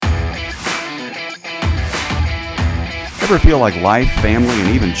ever feel like life, family,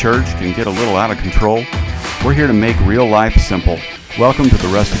 and even church can get a little out of control? We're here to make real life simple. Welcome to the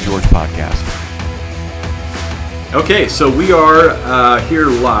Rusty George Podcast. Okay, so we are here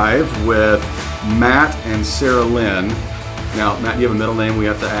live with Matt and Sarah Lynn. Now, Matt, do you have a middle name we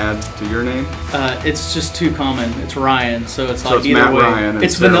have to add to your name? It's just too common. It's Ryan, so it's so like it's either Matt way. Ryan and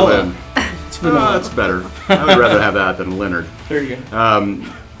it's Sarah vanilla. Lynn. It's vanilla. That's better. I would rather have that than Leonard. There you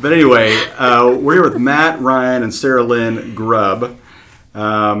go. But anyway, we're here with Matt, Ryan, and Sarah Lynn Grubb.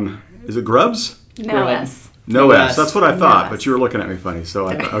 Is it Grubbs? No S. No S. That's what I thought, but you were looking at me funny. So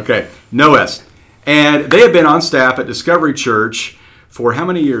okay, no S. And they have been on staff at Discovery Church for how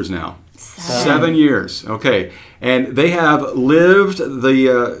many years now? 7 years. Okay. And they have lived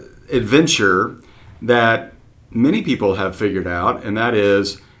the adventure that many people have figured out, and that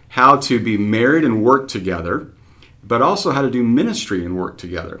is how to be married and work together, but also how to do ministry and work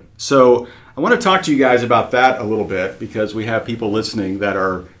together. So I want to talk to you guys about that a little bit because we have people listening that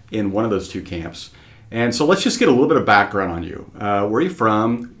are in one of those two camps. And so let's just get a little bit of background on you. Where are you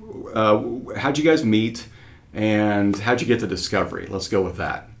from? How'd you guys meet? And how'd you get to Discovery? Let's go with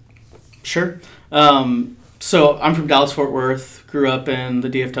that. Sure. So I'm from Dallas-Fort Worth, grew up in the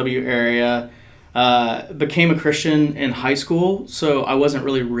DFW area, became a Christian in high school, so I wasn't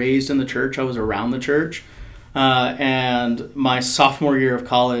really raised in the church, I was around the church. And my sophomore year of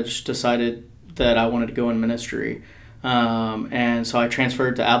college decided that I wanted to go in ministry. And so I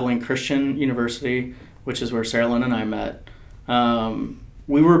transferred to Abilene Christian University, which is where Sarah Lynn and I met.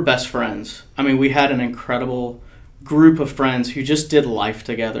 We were best friends. I mean, we had an incredible group of friends who just did life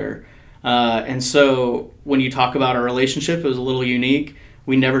together. And so when you talk about our relationship, it was a little unique.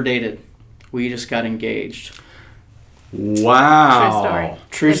 We never dated. We just got engaged. Wow.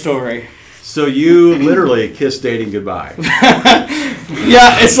 True story. So you literally kissed dating goodbye.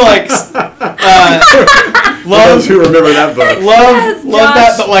 Yeah, it's like For those who remember that book. Love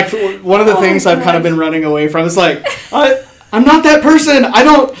that. But like one of the things I've kind of been running away from is like I'm not that person. I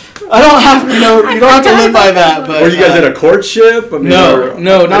don't have to know. You don't have to live by that. But were you guys in a courtship? I mean, no,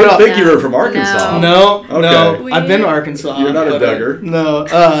 not I at all. don't think you were from Arkansas. No. Okay. I've been to Arkansas. You're not a Duggar.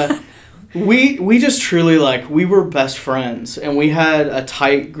 No. We just truly, like, we were best friends, and we had a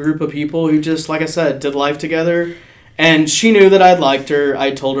tight group of people who just, like I said, did life together, and she knew that I'd liked her.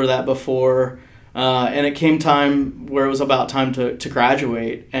 I told her that before, and it came time where it was about time to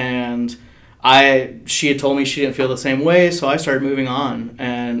graduate, and she had told me she didn't feel the same way, so I started moving on,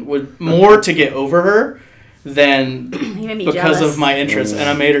 and with more to get over her than because of my interests, and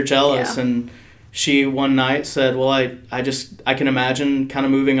I made her jealous, and she one night said, well, I can imagine kind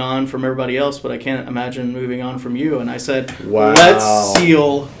of moving on from everybody else, but I can't imagine moving on from you. And I said, wow. Let's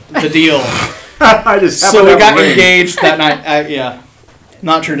seal the deal. So we got engaged that night.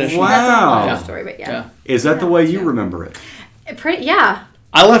 Not traditional. Wow. That's a story, but yeah. Is that the way you remember it? Yeah.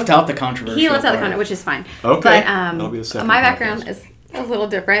 I left out the controversy. He left out the controversy, which is fine. Okay. But That'll be a second my podcast. background is a little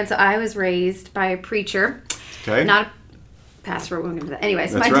different. So I was raised by a preacher. Okay. Not a pastor, we won't get into that.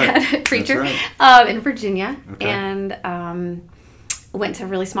 Anyways, That's my right. dad, preacher, in Virginia, and went to a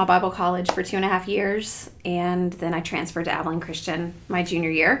really small Bible college for 2.5 years, and then I transferred to Abilene Christian my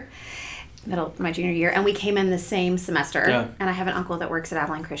junior year, and we came in the same semester. Yeah. And I have an uncle that works at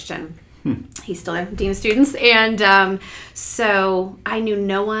Abilene Christian. He's still there, dean of students, and so I knew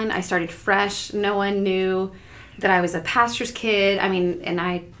no one. I started fresh. No one knew that I was a pastor's kid. I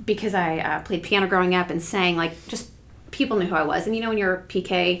mean, because I played piano growing up and sang, like, just people knew who I was. And you know when you're a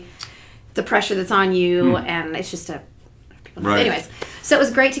PK, the pressure that's on you, and it's just people know. Right. Anyways, so it was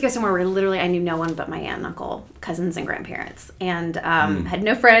great to go somewhere where literally I knew no one but my aunt and uncle, cousins and grandparents, and had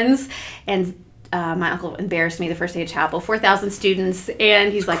no friends. And my uncle embarrassed me the first day of chapel, 4,000 students,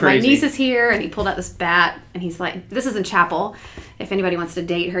 and he's like, Crazy. my niece is here, and he pulled out this bat, and he's like, this isn't chapel. If anybody wants to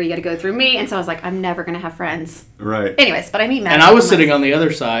date her, you got to go through me. And so I was like, I'm never going to have friends. Right. Anyways, but I meet Matt. And I was sitting on the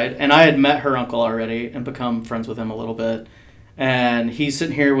other side, and I had met her uncle already and become friends with him a little bit. And he's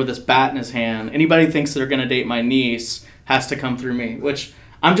sitting here with this bat in his hand. Anybody thinks they're going to date my niece has to come through me, which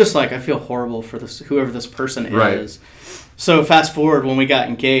I'm just like, I feel horrible for this whoever this person is. So fast forward, when we got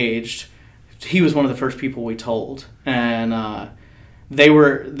engaged, he was one of the first people we told. And they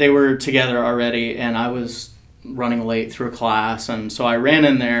were together already, and I was running late through a class, and so I ran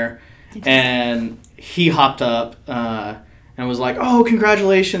in there, and he hopped up and was like, oh,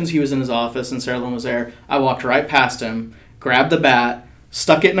 congratulations. He was in his office, and Sarah Lynn was there. I walked right past him, grabbed the bat,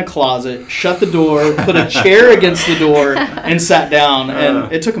 stuck it in a closet, shut the door, put a chair against the door, and sat down.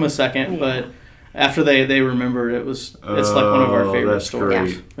 And it took him a second, but after they remembered, it's like one of our favorite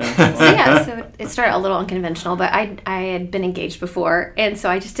stories. So it started a little unconventional, but I had been engaged before, and so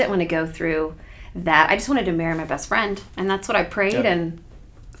I just didn't want to go through that. I just wanted to marry my best friend, and that's what I prayed. Yeah. And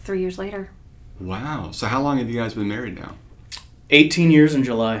 3 years later. Wow. So how long have you guys been married now? 18 years in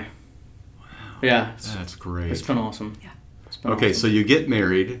July. Wow. Yeah. That's great. It's been awesome. Yeah. It's been Okay, awesome. so you get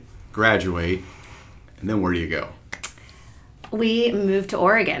married, graduate, and then where do you go? We moved to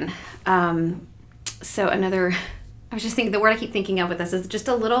Oregon. So another, I was just thinking, the word I keep thinking of with this is just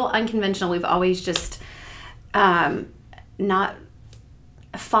a little unconventional. We've always just not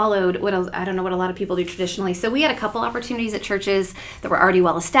followed I don't know what a lot of people do traditionally. So we had a couple opportunities at churches that were already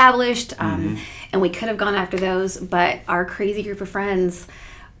well established, and we could have gone after those, but our crazy group of friends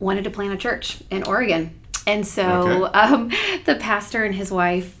wanted to plant a church in Oregon. And so the pastor and his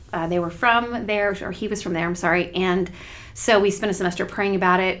wife, they were from there, or he was from there, I'm sorry. And so we spent a semester praying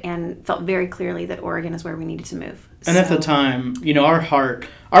about it and felt very clearly that Oregon is where we needed to move. And at the time, our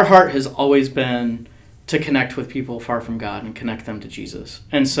heart has always been to connect with people far from God and connect them to Jesus.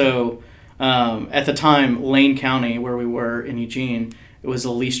 And so at the time, Lane County, where we were in Eugene, it was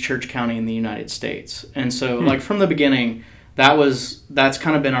the least church county in the United States. And so like from the beginning, that's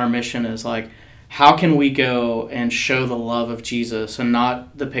kind of been our mission, is like, how can we go and show the love of Jesus and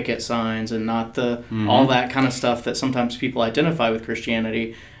not the picket signs and not the all that kind of stuff that sometimes people identify with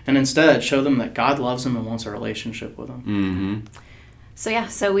Christianity, and instead show them that God loves them and wants a relationship with them. Mm-hmm.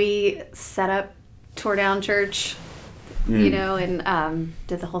 So we set up, tore down church, and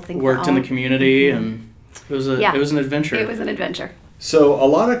did the whole thing. Worked in the community, and it was an adventure. It was an adventure. So a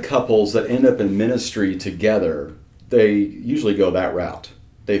lot of couples that end up in ministry together, they usually go that route.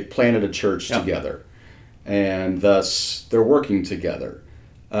 They've planted a church together, and thus they're working together.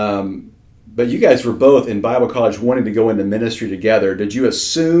 But you guys were both in Bible college wanting to go into ministry together. Did you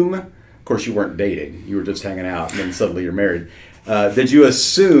assume, of course you weren't dating, you were just hanging out, and then suddenly you're married. Did you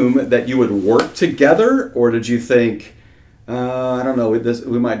assume that you would work together, or did you think, I don't know,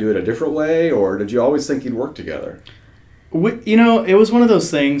 we might do it a different way, or did you always think you'd work together? It was one of those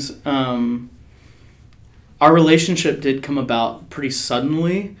things. Our relationship did come about pretty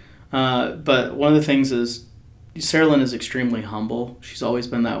suddenly, but one of the things is Sarah Lynn is extremely humble. She's always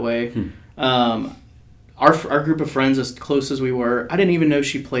been that way. Our group of friends, as close as we were, I didn't even know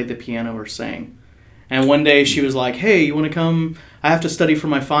she played the piano or sang. And one day she was like, "Hey, you want to come? I have to study for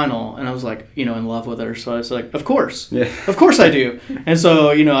my final." And I was like, in love with her. So I was like, "Of course. Yeah. Of course I do." And so,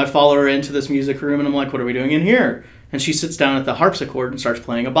 I follow her into this music room and I'm like, "What are we doing in here?" And she sits down at the harpsichord and starts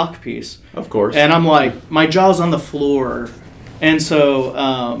playing a Bach piece. Of course. And I'm like, my jaw's on the floor. And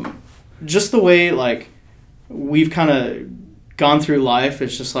so just the way, like, we've kind of gone through life,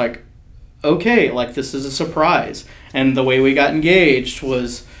 it's just like, okay, like, this is a surprise. And the way we got engaged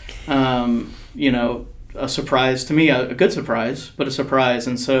was, a surprise to me, a good surprise, but a surprise.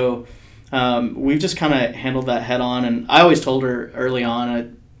 And so we've just kind of handled that head on. And I always told her early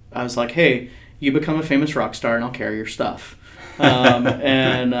on, I was like, hey, you become a famous rock star and I'll carry your stuff.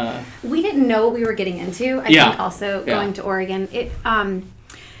 And we didn't know what we were getting into. I think also going to Oregon, it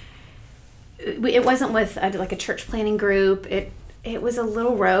wasn't with a church planning group. It was a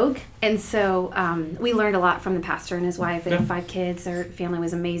little rogue, and so we learned a lot from the pastor and his wife. They had 5 kids. Their family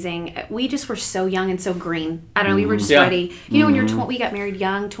was amazing. We just were so young and so green. I don't know. We were just ready. When you're we got married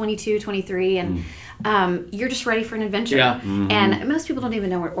young, 22, 23, and you're just ready for an adventure. Yeah. And most people don't even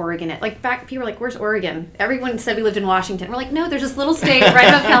know where Oregon is. Like back, people were like, "Where's Oregon?" Everyone said we lived in Washington. We're like, "No, there's this little state right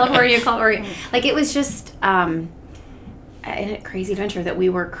above California called Oregon." Like it was just a crazy adventure that we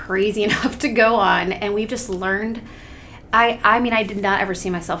were crazy enough to go on, and we've just learned. I mean, I did not ever see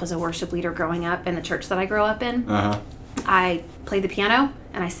myself as a worship leader growing up in the church that I grew up in. I played the piano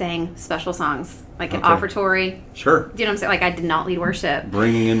and I sang special songs, like an offertory. Sure. Do you know what I'm saying? Like I did not lead worship.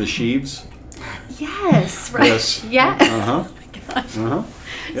 Bringing in the sheaves. Yes. Right. Yes. Yeah. Uh-huh. Oh my gosh.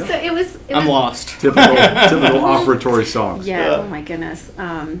 Yeah. So it was. I'm lost. Typical offertory songs. Yeah. Oh my goodness.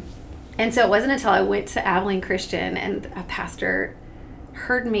 And so it wasn't until I went to Abilene Christian and a pastor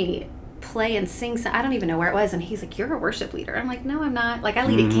heard me play and sing. I don't even know where it was, and he's like, "You're a worship leader." I'm like, "No, I'm not. Like I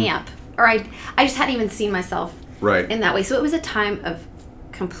lead a camp." Or I just hadn't even seen myself in that way. So it was a time of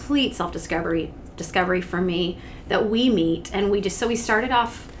complete self-discovery for me that we meet, and we started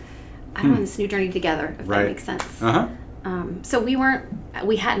off. I don't know, this new journey together, if that makes sense. So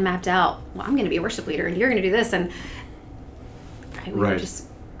we hadn't mapped out, well, I'm going to be a worship leader and you're going to do this. And we were just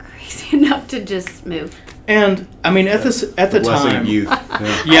crazy enough to just move. And I mean, at the time, youth.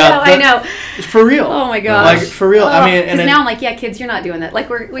 I know. For real. Oh my gosh. Like for real. I mean, and now I'm like, yeah, kids, you're not doing that. Like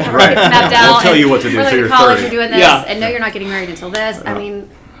we have our kids mapped out. They'll tell you what to do. We're like You're in college, 30. you're doing this, and no, you're not getting married until this. I mean.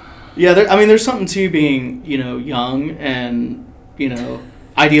 Yeah, there's something to being, young and,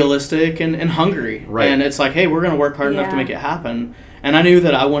 idealistic and hungry. Right. And it's like, hey, we're going to work hard enough to make it happen. And I knew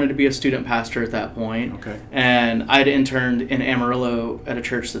that I wanted to be a student pastor at that point. Okay. And I'd interned in Amarillo at a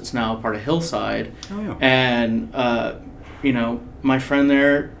church that's now part of Hillside. Oh, yeah. And, my friend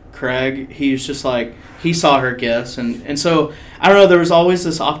there, Craig, he's just like, he saw her gifts. And so, I don't know, there was always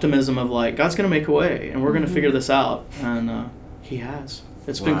this optimism of like, God's going to make a way and we're going to figure this out. And he has.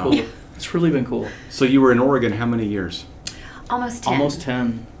 It's been Wow. cool. It's really been cool. So you were in Oregon how many years? Almost 10. Almost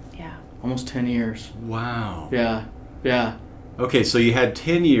 10. Yeah. Almost 10 years. Wow. Yeah. Yeah. Okay, so you had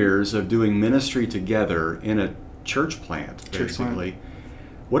 10 years of doing ministry together in a church plant, basically.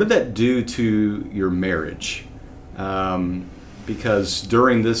 What did that do to your marriage? Because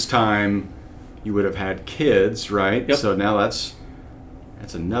during this time, you would have had kids, right? Yep. So now that's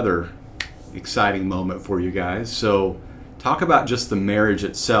another exciting moment for you guys. So talk about just the marriage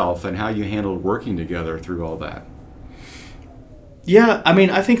itself and how you handled working together through all that. Yeah, I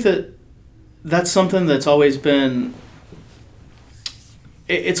mean, I think that's something that's always been...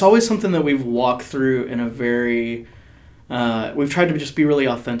 It's always something that we've walked through in a very... we've tried to just be really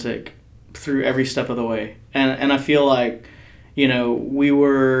authentic through every step of the way. And I feel like, we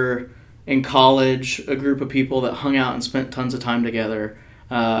were in college, a group of people that hung out and spent tons of time together.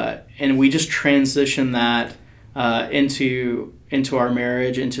 And we just transitioned that into our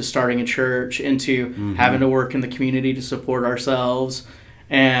marriage, into starting a church, into having to work in the community to support ourselves.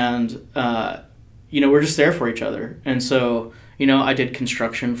 And, we're just there for each other. And so, I did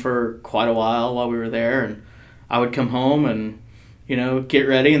construction for quite a while we were there. And I would come home and, get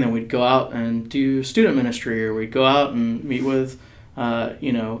ready. And then we'd go out and do student ministry, or we'd go out and meet with,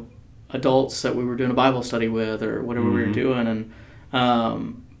 adults that we were doing a Bible study with, or whatever we were doing. And,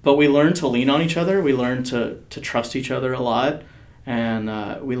 but we learned to lean on each other. We learned to trust each other a lot.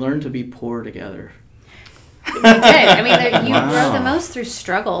 And we learned to be poor together. We did. I mean, you Wow. grow the most through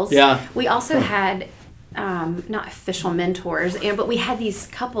struggles. Yeah. We also had not official mentors, but we had these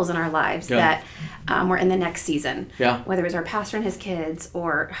couples in our lives Yeah. that were in the next season. Yeah. Whether it was our pastor and his kids,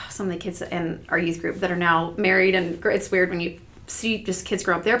 or some of the kids in our youth group that are now married. And it's weird when you see just kids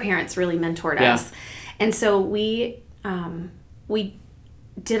grow up, their parents really mentored Yeah. us. And so we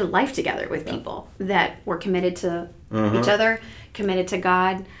did a life together with people that were committed to each other, committed to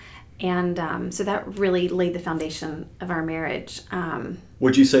God. And so that really laid the foundation of our marriage.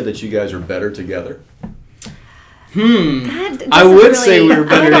 Would you say that you guys are better together? I would say we were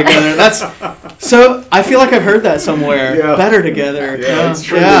better together. So I feel like I've heard that somewhere. Yeah. Better together. Yeah, it's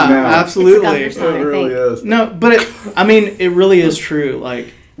true Yeah, now. absolutely. It's a God It really is. No, but it really is true.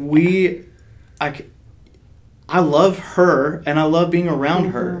 Like I love her and I love being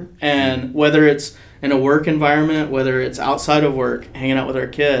around her. And whether it's in a work environment, whether it's outside of work, hanging out with our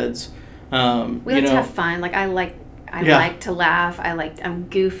kids, We like to have fun. Like I like to laugh. I'm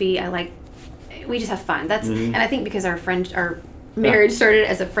goofy. We just have fun. And I think because our marriage started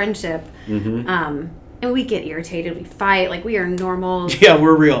as a friendship, and we get irritated, we fight, like we are normal. Yeah,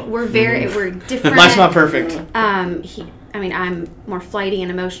 we're real. We're we're different. Life's not perfect. I'm more flighty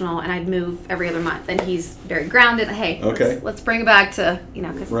and emotional, and I'd move every other month, and he's very grounded. Hey, Okay. let's bring it back to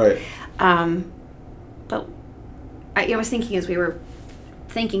 'cause, Right. but I was thinking as we were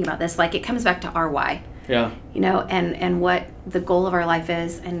thinking about this, like it comes back to our why. Yeah. And what the goal of our life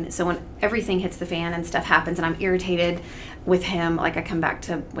is. And so when everything hits the fan and stuff happens and I'm irritated with him, like I come back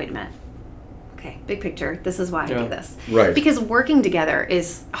to, wait a minute. Okay, big picture. This is why I do this. Right. Because working together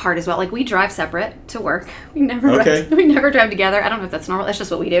is hard as well. Like we drive separate to work. We never Okay. we never drive together. I don't know if that's normal. That's just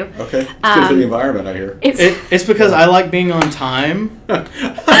what we do. Okay. It's good for the environment, I hear. It's because I like being on time.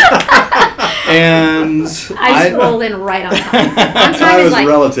 And I just roll in right on time. On time Time is is like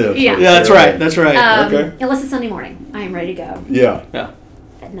relative. Yeah. yeah, that's right. That's right. Okay. Unless it's Sunday morning, I am ready to go. Yeah. Yeah.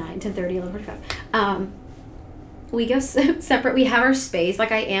 At 9, 10:30, 11:45. We go separate. We have our space.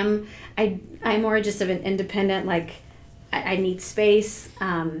 Like I'm more just of an independent. Like I need space.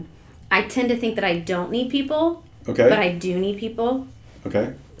 I tend to think that I don't need people, Okay. but I do need people.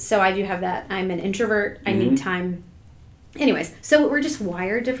 Okay. So I do have that. I'm an introvert. I need time. Anyways, so we're just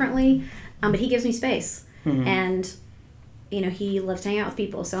wired differently. But he gives me space, and he loves to hang out with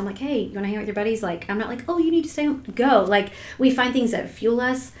people. So I'm like, hey, you want to hang out with your buddies? Like, I'm not like, oh, you need to stay home. Go. Like, we find things that fuel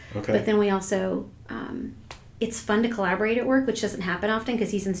us. Okay. But then we also, it's fun to collaborate at work, which doesn't happen often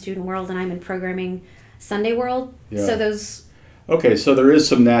because he's in student world and I'm in programming Sunday world. Yeah. So those. Okay, so there is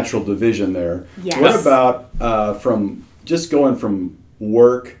some natural division there. Yes. What about from just going from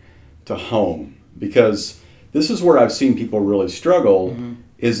work to home? Because this is where I've seen people really struggle,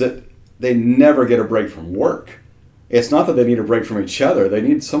 is that they never get a break from work. It's not that they need a break from each other. They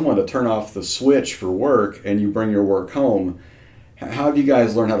need someone to turn off the switch for work, and you bring your work home. How have you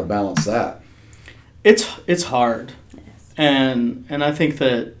guys learned how to balance that? It's hard. Yes. And I think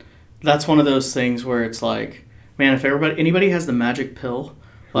that's one of those things where it's like, man, if anybody has the magic pill,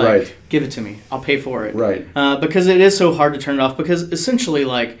 like, Right. give it to me. I'll pay for it. Right. Because it is so hard to turn it off. Because essentially,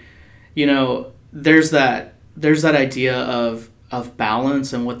 like, you know, there's that idea of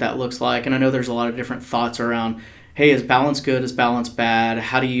balance and what that looks like. And I know there's a lot of different thoughts around, hey, is balance good? Is balance bad?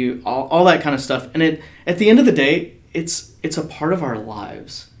 How do you all that kind of stuff? And at the end of the day, it's a part of our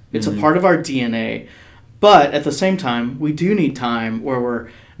lives. It's a part of our DNA. But at the same time, we do need time where we're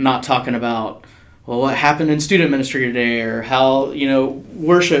not talking about, well, what happened in student ministry today, or how, you know,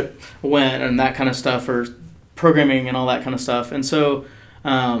 worship went and that kind of stuff, or programming and all that kind of stuff. And so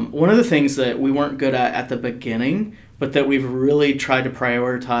one of the things that we weren't good at the beginning, but that we've really tried to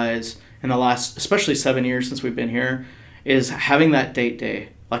prioritize in the last, especially 7 years since we've been here, is having that date day.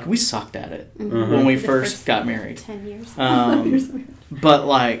 Like, we sucked at it when we first got married. 10 years. But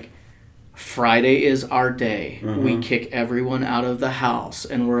like, Friday is our day. We kick everyone out of the house,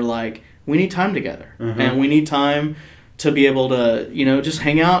 and we're like, we need time together. And we need time to be able to, you know, just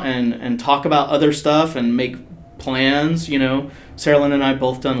hang out and talk about other stuff and make plans. You know, Sarah Lynn and I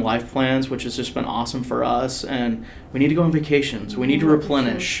both done life plans, which has just been awesome for us. And we need to go on vacations. We need to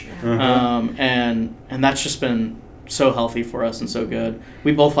replenish. And that's just been so healthy for us and so good.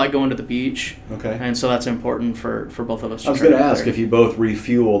 We both like going to the beach. Okay. And so that's important for both of us. I was going to ask if you both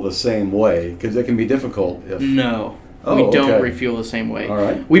refuel the same way, because it can be difficult. No. Oh, we don't okay. refuel the same way. All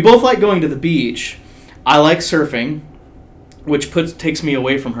right. We both like going to the beach. I like surfing, which takes me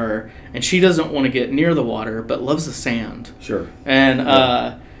away from her, and she doesn't want to get near the water, but loves the sand. Sure.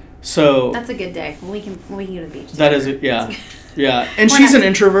 And so That's a good day. We can go to the beach. that is it. Yeah, yeah. And she's an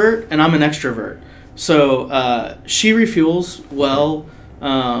introvert, and I'm an extrovert. So she refuels well.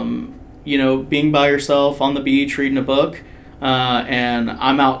 You know, being by herself on the beach, reading a book, and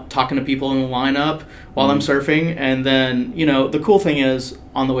I'm out talking to people in the lineup while I'm surfing. And then, you know, the cool thing is,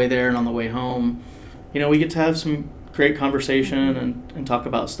 on the way there and on the way home, you know, we get to have some great conversation and talk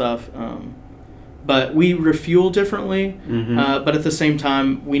about stuff. But we refuel differently, but at the same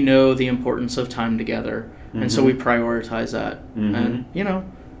time, we know the importance of time together. And so we prioritize that. And, you know,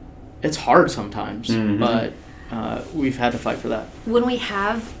 it's hard sometimes, but we've had to fight for that. When we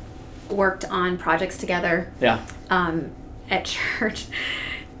have worked on projects together, Yeah. at church,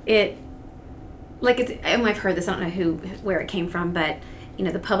 and I've heard this, I don't know where it came from, but, you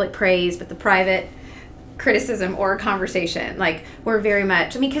know, the public praise, but the private criticism or conversation, like, we're very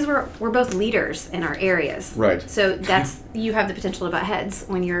much, I mean, because we're both leaders in our areas. Right. So that's, you have the potential to butt heads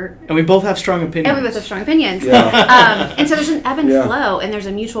when you're, And we both have strong opinions. and we both have strong opinions. Yeah. And so there's an ebb and Yeah. flow, and there's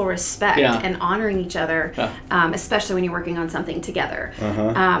a mutual respect Yeah. and honoring each other, Yeah. especially when you're working on something together.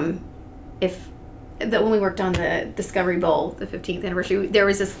 When we worked on the Discovery Bowl, the 15th anniversary, there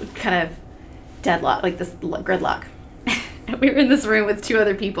was this kind of deadlock, like this gridlock. We were in this room with two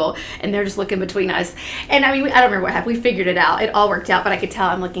other people, and they're just looking between us. And I mean, I don't remember what happened. We figured it out. It all worked out, but I could tell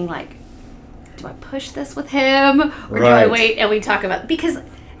I'm looking like, do I push this with him, or do I Right. wait? And we talk about, because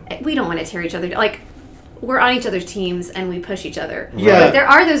we don't want to tear each other down. Like, we're on each other's teams, and we push each other. Yeah. But there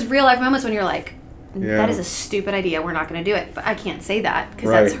are those real life moments when you're like, Yeah. that is a stupid idea. We're not going to do it. But I can't say that because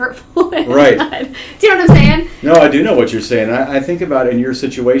Right. that's hurtful. Right. Do you know what I'm saying? No, I do know what you're saying. I think about in your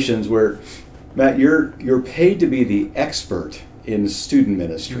situations where, Matt, you're paid to be the expert in student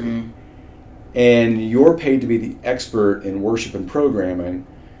ministry, and you're paid to be the expert in worship and programming.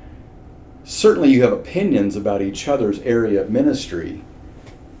 Certainly you have opinions about each other's area of ministry.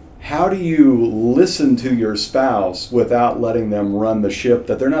 How do you listen to your spouse without letting them run the ship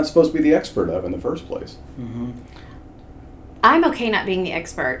that they're not supposed to be the expert of in the first place? I'm okay not being the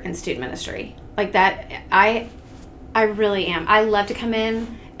expert in student ministry. Like that, I really am. I love to come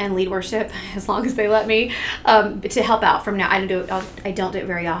in and lead worship as long as they let me, to help out from now. I don't do it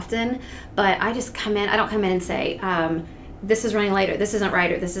very often, but I just come in. I don't come in and say, this is running late, or this isn't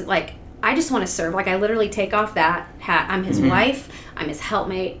right, or this is like, I just want to serve. Like, I literally take off that hat. I'm his wife. I'm his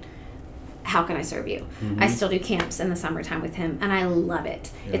helpmate. How can I serve you? I still do camps in the summertime with him, and I love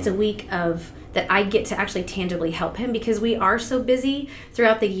it. Yeah. It's a week of that I get to actually tangibly help him, because we are so busy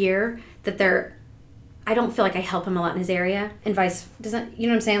throughout the year that I don't feel like I help him a lot in his area, and doesn't, you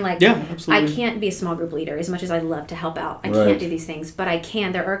know what I'm saying? Like, Yeah, absolutely. I can't be a small group leader as much as I love to help out. I Right. can't do these things, but I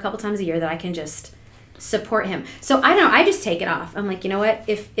can. There are a couple times a year that I can just support him. So I just take it off. I'm like, you know what?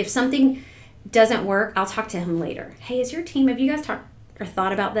 If something doesn't work, I'll talk to him later. Hey, have you guys talked or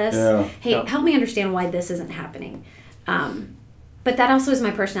thought about this? Yeah. Hey, Yeah. help me understand why this isn't happening. But that also is my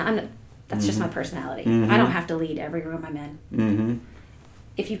personality. That's just my personality. I don't have to lead every room I'm in. Mm-hmm.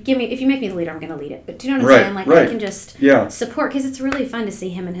 If you make me the leader, I'm going to lead it. But do you know what I'm Right, saying? Like, right. I can just Yeah. support, because it's really fun to see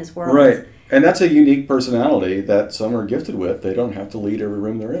him in his world. Right. And that's a unique personality that some are gifted with. They don't have to lead every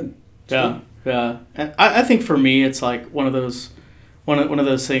room they're in. Yeah, yeah. And I think for me, it's like one of those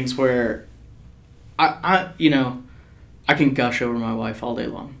things where I can gush over my wife all day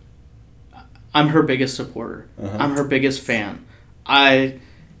long. I'm her biggest supporter. Uh-huh. I'm her biggest fan.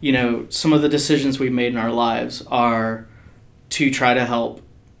 Some of the decisions we've made in our lives are to try to help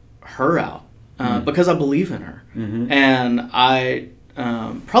her out because I believe in her. Mm-hmm. And I,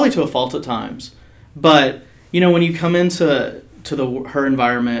 probably to a fault at times, but, when you come into her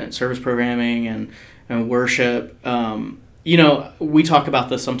environment, service programming and worship, we talk about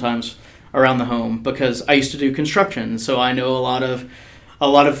this sometimes around the home because I used to do construction. So I know a lot of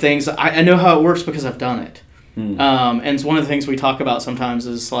things. I know how it works because I've done it. And it's one of the things we talk about sometimes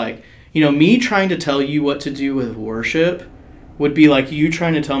is like, me trying to tell you what to do with worship would be like you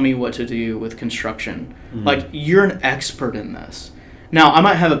trying to tell me what to do with construction. Like, you're an expert in this. Now, I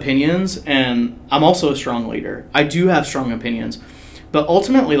might have opinions, and I'm also a strong leader. I do have strong opinions. But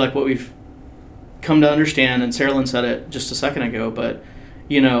ultimately, like what we've come to understand, and Sarah Lynn said it just a second ago, but,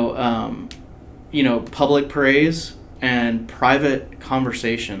 public praise and private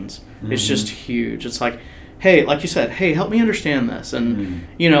conversations is just huge. It's like, hey, like you said, hey, help me understand this. And,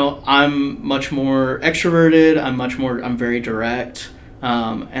 I'm much more extroverted. I'm very direct.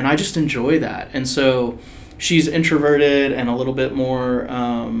 And I just enjoy that. And so she's introverted and a little bit more,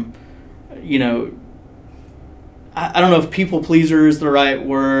 I don't know if people pleaser is the right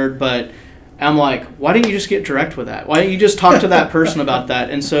word, but I'm like, why didn't you just get direct with that? Why didn't you just talk to that person about that?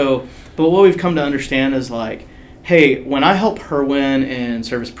 And so, but what we've come to understand is like, hey, when I help her win in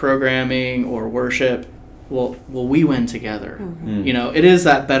service programming or worship, well, we win together. It is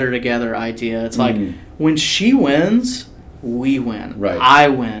that better together idea. It's like when she wins, we win. Right. I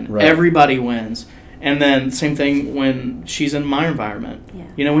win. Right. Everybody wins. And then same thing when she's in my environment.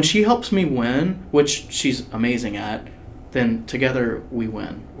 Yeah. When she helps me win, which she's amazing at, then together we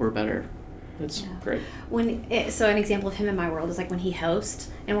win. We're better. It's great. So an example of him in my world is like when he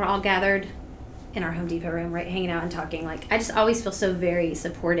hosts and we're all gathered in our Home Depot room, right, hanging out and talking. Like, I just always feel so very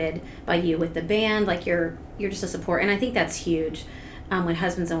supported by you with the band. Like, you're just a support. And I think that's huge when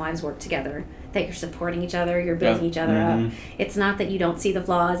husbands and wives work together, that you're supporting each other, you're building each other up. It's not that you don't see the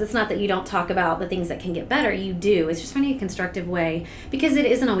flaws. It's not that you don't talk about the things that can get better. You do. It's just finding a constructive way, because it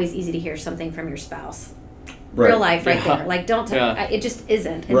isn't always easy to hear something from your spouse. Right. Real life right there. Like, don't tell it just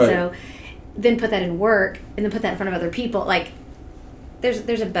isn't. And so then put that in work and then put that in front of other people. Like,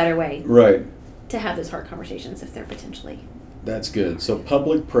 there's a better way. Right. To have those hard conversations if they're potentially. That's good. So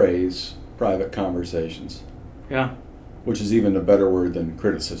public praise, private conversations. Yeah. Which is even a better word than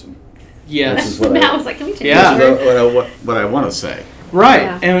criticism. Yes. This is what Matt was like, can we change Yeah. this word? what I want to say. Right.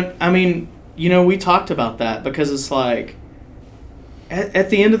 Yeah. And I mean, we talked about that because it's like, at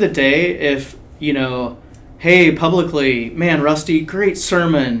the end of the day, if, hey, publicly, man, Rusty, great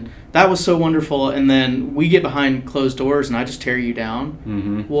sermon. That was so wonderful. And then we get behind closed doors and I just tear you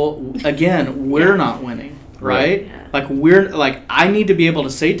down. Well, again, we're not winning, right? Yeah. Like, I need to be able to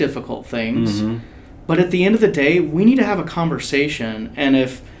say difficult things. But at the end of the day, we need to have a conversation. And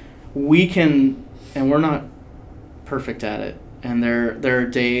if we can, and we're not perfect at it. And there are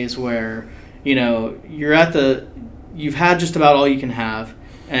days where, you've had just about all you can have.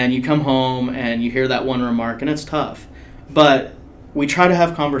 And you come home and you hear that one remark and it's tough. But we try to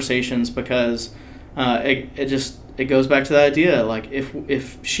have conversations because it goes back to that idea. Like,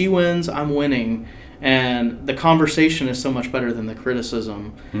 if she wins, I'm winning. And the conversation is so much better than the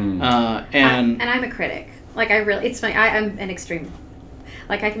criticism. And I'm a critic. Like, it's funny. I'm an extreme.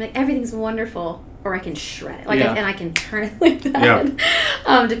 Like, I can make everything's wonderful, or I can shred it. Like, and I can turn it like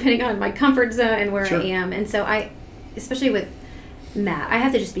that, depending on my comfort zone and where I am. And so especially with Matt, I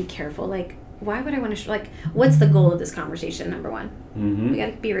have to just be careful. Like, why would I want to? What's the goal of this conversation? Number one, we got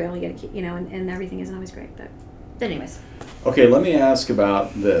to be real. We got to keep, and everything isn't always great. But anyways. Okay, let me ask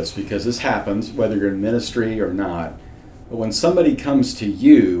about this, because this happens whether you're in ministry or not. But when somebody comes to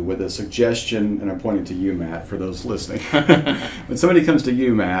you with a suggestion, and I'm pointing to you, Matt, for those listening. When somebody comes to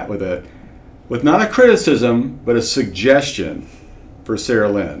you, Matt, with not a criticism, but a suggestion for Sarah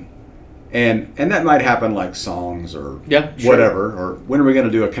Lynn, and that might happen like songs or whatever, or when are we going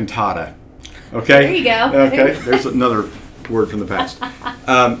to do a cantata? Okay. There you go. Okay. There's another word from the past.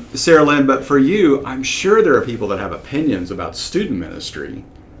 Sarah Lynn, but for you, I'm sure there are people that have opinions about student ministry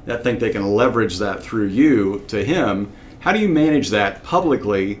that think they can leverage that through you to him. How do you manage that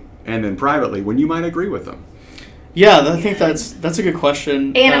publicly and then privately when you might agree with them? Yeah, I think that's a good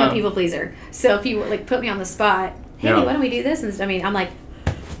question. And I'm a people pleaser. So if you put me on the spot, hey, why don't we do this? And I'm like,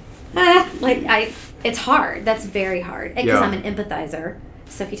 it's hard. That's very hard. Because I'm an empathizer.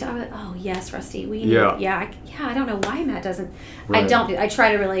 So if you tell me, oh yes, Rusty, we Yeah. I don't know why Matt doesn't. Right. I don't do. I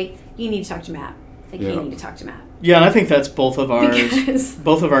try to really. You need to talk to Matt. Like Yeah. you need to talk to Matt. Yeah, and I think that's both of ours. Because-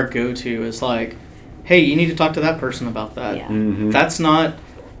 Both of our go-to is like, hey, you need to talk to that person about that. Yeah. Mhm. That's not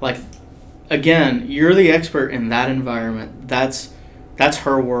like, again, you're the expert in that environment. That's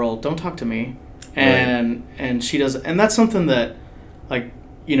her world. Don't talk to me. And she does, and that's something that, like,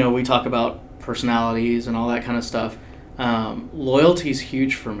 you know, we talk about personalities and all that kind of stuff. Loyalty is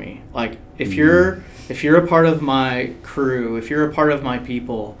huge for me. Like, if you're a part of my crew, if you're a part of my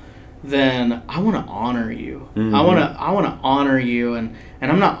people, then I want to honor you. Mhm. I want to honor you, and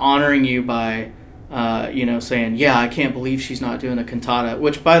I'm not honoring you by, saying, yeah, I can't believe she's not doing a cantata.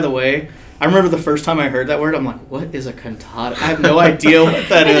 Which, by the way, I remember the first time I heard that word, I'm like, what is a cantata? I have no idea what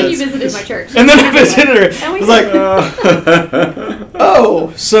that And then you is. visited my church. And then I visited her. And I we was like, did.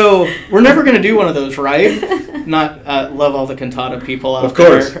 oh, so we're never going to do one of those, right? Not love all the cantata people out Of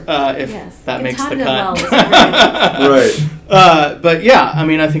course. there, if Yes. that makes the Cantata cut. well is Right. But yeah, I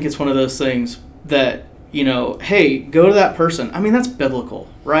mean, I think it's one of those things that, you know, hey, go to that person. I mean, that's biblical,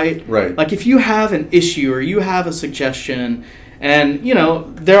 right? Right. Like, if you have an issue or you have a suggestion, and, you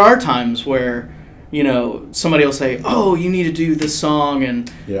know, there are times where, you know, somebody will say, oh, you need to do this song,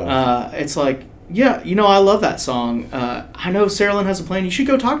 and Yeah. it's like, yeah, you know, I love that song. I know Sarah Lynn has a plan. You should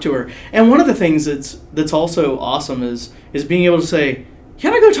go talk to her. And one of the things that's also awesome is being able to say, you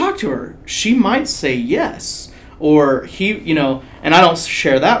gotta go talk to her. She might say yes. Or he, you know, and I don't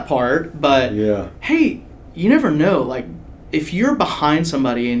share that part, but Yeah. hey, you never know. Like, if you're behind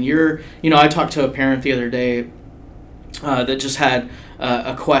somebody and you're, you know, I talked to a parent the other day that just had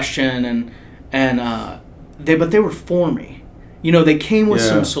a question, but they were for me. You know, they came with Yeah.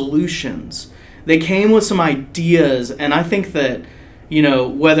 some solutions. They came with some ideas, and I think that, you know,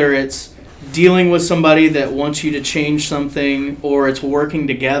 whether it's dealing with somebody that wants you to change something, or it's working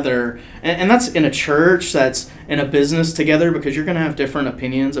together, and that's in a church, that's in a business together, because you're going to have different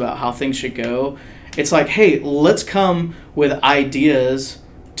opinions about how things should go. It's like, hey, let's come with ideas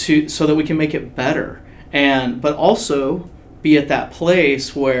so that we can make it better, but also be at that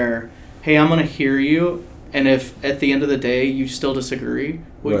place where, hey, I'm going to hear you, and if at the end of the day you still disagree,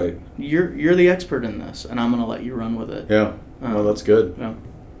 Right. you're the expert in this, and I'm going to let you run with it. Yeah. Well, that's good. Yeah.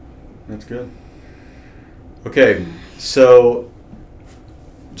 That's good. Okay, so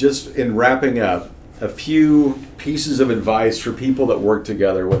just in wrapping up, a few pieces of advice for people that work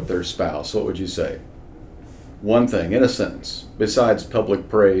together with their spouse. What would you say? One thing, in a sentence, besides public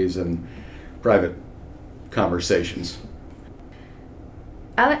praise and private conversations.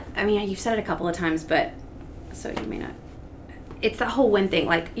 I mean, you've said it a couple of times, but so you may not. It's the whole win thing.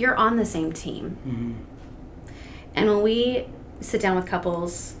 Like, you're on the same team. Mm-hmm. And when we sit down with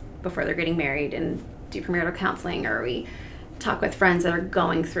couples before they're getting married and do premarital counseling, or we talk with friends that are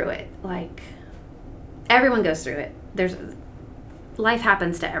going through it, like, everyone goes through it. Life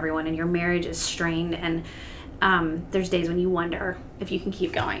happens to everyone, and your marriage is strained, and there's days when you wonder if you can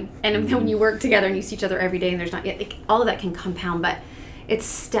keep going. And when you work together and you see each other every day, and there's not yet, all of that can compound, but it's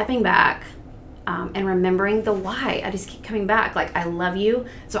stepping back and remembering the why. I just keep coming back. Like, I love you,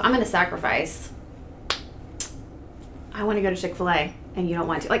 so I'm going to sacrifice. I want to go to Chick-fil-A, and you don't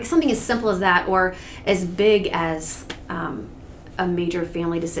want to. Like, something as simple as that, or as big as a major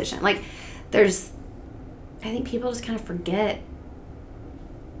family decision. Like, I think people just kind of forget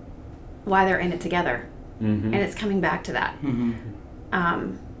why they're in it together. Mm-hmm. And it's coming back to that.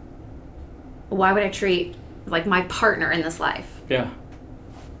 Mm-hmm. Why would I treat, like, my partner in this life? Yeah.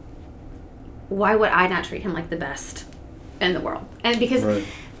 Why would I not treat him like the best in the world? And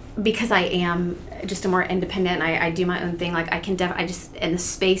because I am just a more independent, I do my own thing. Like, I can I just, in the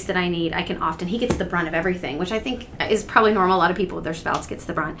space that I need, I can often, he gets the brunt of everything, which I think is probably normal. A lot of people with their spouse gets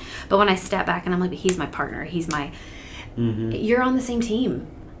the brunt. But when I step back and I'm like, he's my partner, you're on the same team.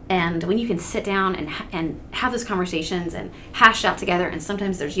 And when you can sit down and have those conversations and hash out together, and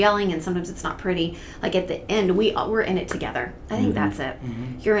sometimes there's yelling and sometimes it's not pretty, like, at the end, we're in it together. I think that's it.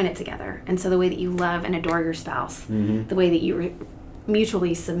 Mm-hmm. You're in it together. And so the way that you love and adore your spouse, Mm-hmm. the way that you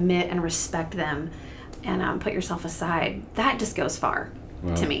mutually submit and respect them, and put yourself aside, that just goes far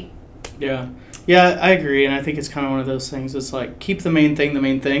to me. Yeah. Yeah, I agree, and I think it's kind of one of those things. It's like, keep the main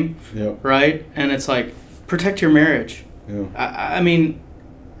thing, Yep. right? And it's like, protect your marriage. Yeah. I mean,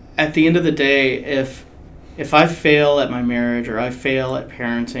 at the end of the day, if I fail at my marriage, or I fail at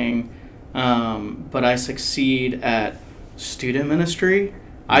parenting, but I succeed at student ministry,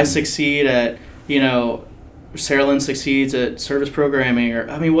 I succeed at, Sarah Lynn succeeds at service programming, or,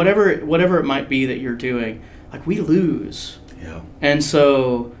 I mean, whatever it might be that you're doing, like, we lose. Yeah. And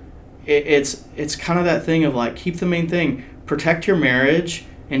so it's kind of that thing of, like, keep the main thing, protect your marriage,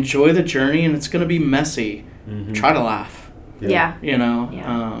 enjoy the journey, and it's going to be messy. Try to laugh. Yeah. You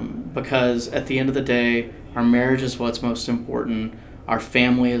know, because at the end of the day, our marriage is what's most important. Our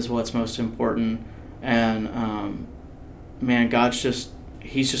family is what's most important. And, man,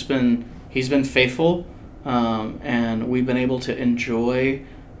 he's been faithful. And we've been able to enjoy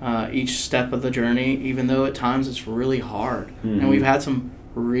each step of the journey, even though at times it's really hard. And we've had some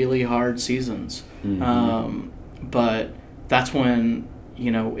really hard seasons. But that's when,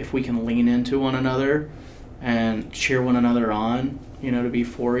 you know, if we can lean into one another and cheer one another on, you know, to be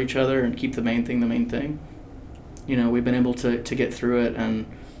for each other and keep the main thing, you know, we've been able to get through it and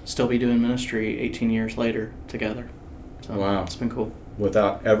still be doing ministry 18 years later together. So Wow. It's been cool.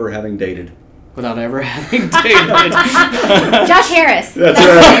 Without ever having dated. Without ever having dated. Josh Harris. That's his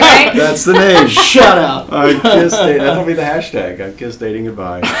right. name, right? That's the name. Shut up. I kiss dating. That'll be the hashtag. I kiss dating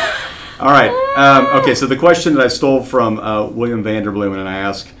goodbye. All right. Okay, so the question that I stole from William Vanderbloemen, and I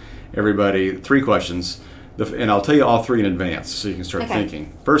ask everybody 3 questions, and I'll tell you all 3 in advance so you can start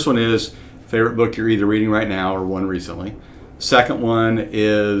thinking. First one is favorite book you're either reading right now or one recently. Second one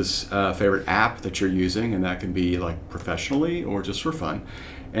is favorite app that you're using, and that can be like professionally or just for fun.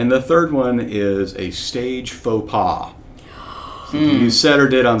 And the third one is a stage faux pas. Something you said or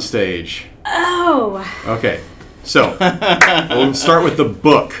did on stage. Oh. Okay, so we'll start with the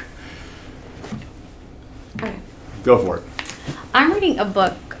book. Okay. Go for it. I'm reading a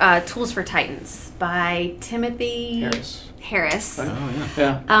book, Tools for Titans, by Timothy Harris. Oh,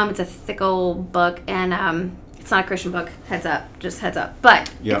 yeah. Yeah. It's a thick old book, and it's not a Christian book. Heads up.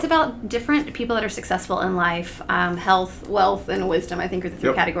 But it's about different people that are successful in life. Health, wealth, and wisdom, I think, are the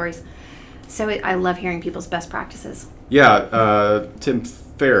 3 categories. So I love hearing people's best practices. Yeah, Tim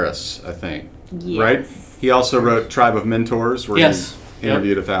Ferriss, I think. Yes. Right? He also wrote Tribe of Mentors, where Yes. he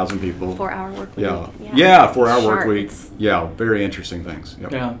interviewed 1,000 people. 4-hour work week. Yeah, 4-hour work week. It's- Yeah, very interesting things.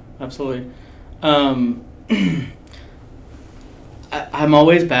 Yep. Yeah, absolutely. I'm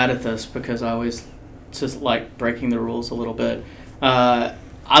always bad at this because I always just like breaking the rules a little bit. I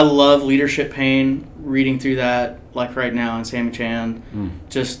love Leadership Pain, reading through that like right now in Sammy Chan.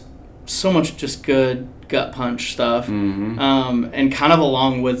 Just so much just good gut punch stuff. And kind of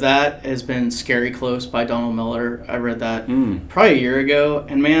along with that has been Scary Close by Donald Miller. I read that probably a year ago,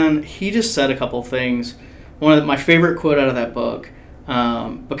 and man, he just said a couple things. My favorite quote out of that book,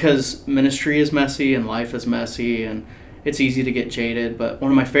 because ministry is messy and life is messy and it's easy to get jaded, but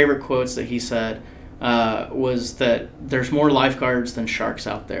one of my favorite quotes that he said was that there's more lifeguards than sharks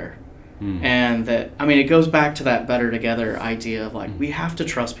out there. And that, I mean, it goes back to that better together idea of like, we have to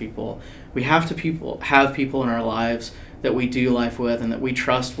trust people. We have to have people in our lives that we do life with and that we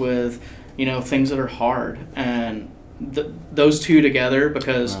trust with, you know, things that are hard. And those 2 together,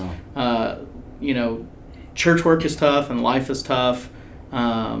 because, you know, church work is tough and life is tough.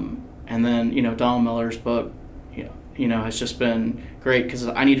 And then, you know, Donald Miller's book, you know, has just been great because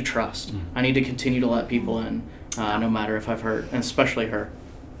I need to trust. I need to continue to let people in, no matter if I've hurt, and especially her.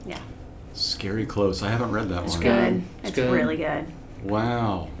 Yeah. Scary Close. I haven't read that one. Good. It's It's good. really good.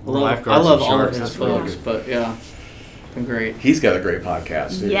 Wow. I love all of his books, but yeah, it's been great. He's got a great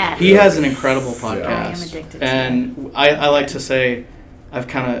podcast, too. Yes. He has an incredible podcast. I am addicted to and I like to say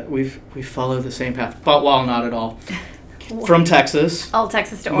we follow the same path, but while not at all. From Texas, All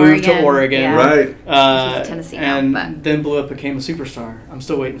Texas to Oregon. moved to Oregon, Yeah. Right. She's in Tennessee now, and but- then blew up, became a superstar. I'm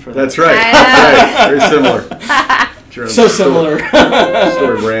still waiting for that. That's right. I know. Right. Very similar. So similar.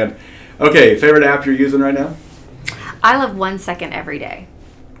 Story brand. Okay, favorite app you're using right now? I love 1 second every day.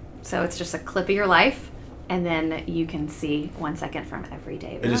 So it's just a clip of your life, and then you can see 1 second from every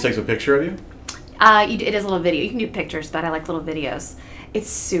day. It just takes a picture of you? It is a little video. You can do pictures, but I like little videos. It's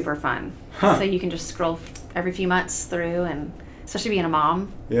super fun. Huh. So you can just scroll every few months through, and especially being a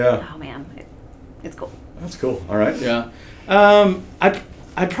mom. Yeah. Oh man, it's cool. That's cool. All right. Yeah.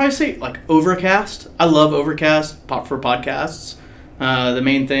 I'd probably say like Overcast. I love Overcast for podcasts. The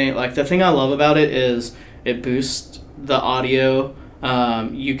main thing, like the thing I love about it is it boosts the audio.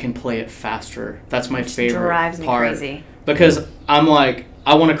 You can play it faster. That's my favorite Drives me part. crazy. Because I'm like,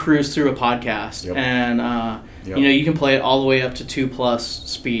 I want to cruise through a podcast, Yep. and Yep. you know, you can play it all the way up to 2+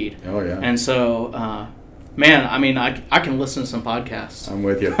 speed. Oh, yeah. And so, man, I mean, I can listen to some podcasts. I'm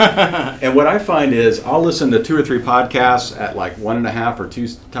with you. And what I find is I'll listen to 2 or 3 podcasts at like 1.5 or 2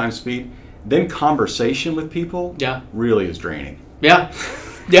 times speed. Then conversation with people really is draining. Yeah.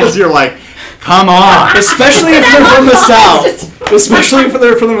 Because you're like, come on. Especially if they're from the South. Especially if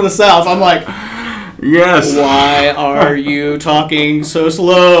they're from the South. I'm like, yes. why are you talking so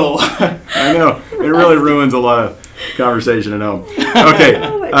slow? I know. It really ruins a lot of conversation at home.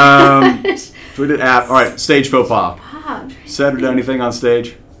 Okay. So we did app. All right. Stage faux pas. Said or done anything on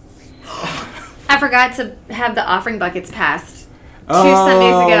stage? I forgot to have the offering buckets passed 2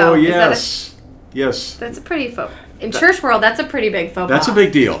 Sundays ago. Oh, Is that yes. Yes. that's a pretty in church world. That's a pretty big faux pas. That's a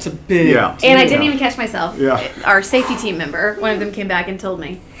big deal. It's a big Yeah. And I didn't even catch myself. Yeah. Our safety team member, one of them came back and told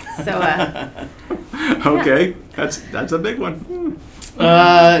me. So, Okay. That's a big one.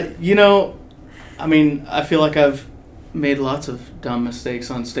 You know, I mean, I feel like I've made lots of dumb mistakes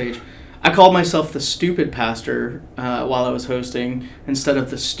on stage. I called myself the stupid pastor while I was hosting instead of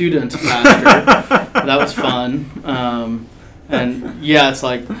the student pastor. That was fun. And yeah, it's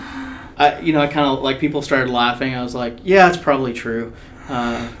like, I kind of like people started laughing. I was like, yeah, it's probably true. But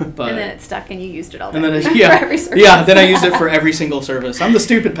and then it stuck, and you used it all day. and then for every service. then I used it for every single service. I'm the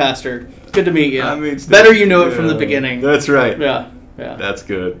stupid pastor. Good to meet you. I mean, Better you know it from the beginning. That's right. Yeah. That's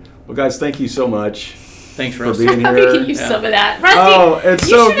good. Well, guys, thank you so much Thanks, for Rusty. being I hope you here. can use Yeah. some of that. Rusty, Oh, it's you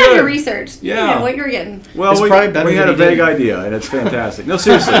so should have your good. research. Yeah. You know what you're getting. Well, It's probably better we had than a he vague did. idea, and it's fantastic. No,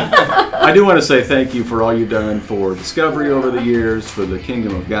 seriously. I do want to say thank you for all you've done for Discovery over the years, for the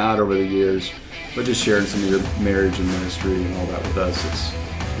Kingdom of God over the years, but just sharing some of your marriage and ministry and all that with us. It's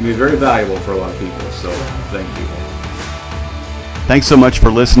going to be very valuable for a lot of people, so thank you. Thanks so much for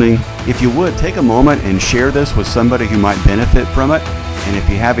listening. If you would, take a moment and share this with somebody who might benefit from it. And if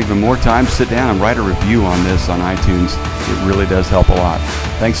you have even more time, sit down and write a review on this on iTunes. It really does help a lot.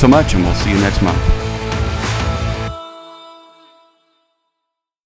 Thanks so much, and we'll see you next month.